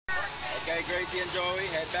Okay, Gracie and Joey,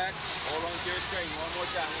 head back. Hold on to your string one more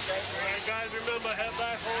time, okay? Alright guys, remember, head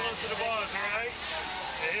back, hold on to the bars, alright?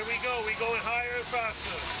 And here we go, we going higher and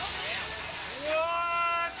faster.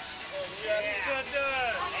 What? Yeah. He said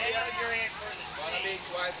that. Yeah, you're in for this. Wanna be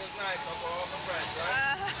twice as nice on all the friends,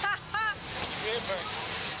 right?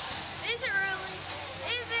 Is it really?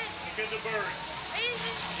 Is it? Look at the bird. Is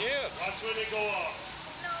it? Yes. Watch when they go off.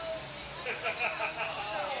 No.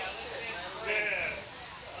 Yeah.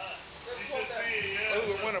 You should see it, yeah. Oh,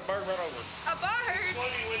 we went a bird right over. A bird? It's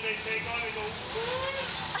funny when they take on and go.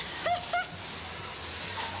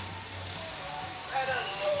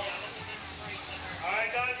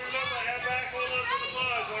 Alright guys, remember, head back, hold on to the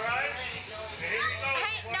bars, alright? And here we go.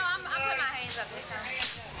 Hey, no, I'm putting my hands up this time.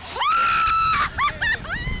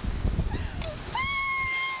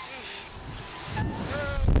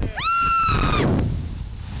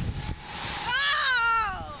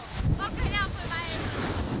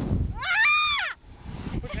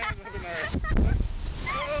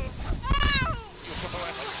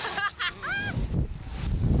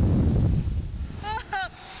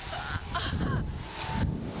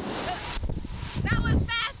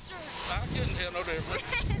 No difference.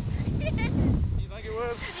 Yes. You think it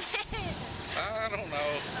was? Yes. I don't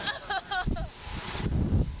know.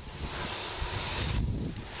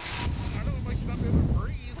 I know it makes you not be able to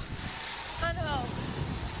breathe. I know.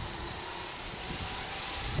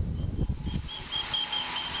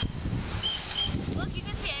 Look, you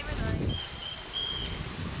can see everything.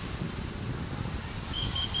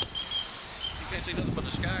 You can't see nothing but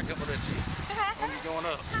the sky coming at you when you're going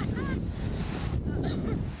up.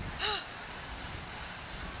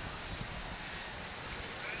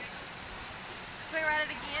 Can we ride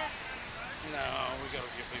it again? No, we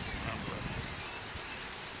gotta give people time to rest.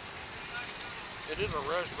 It is a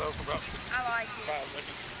rush though for about I like it. 5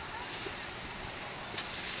 seconds.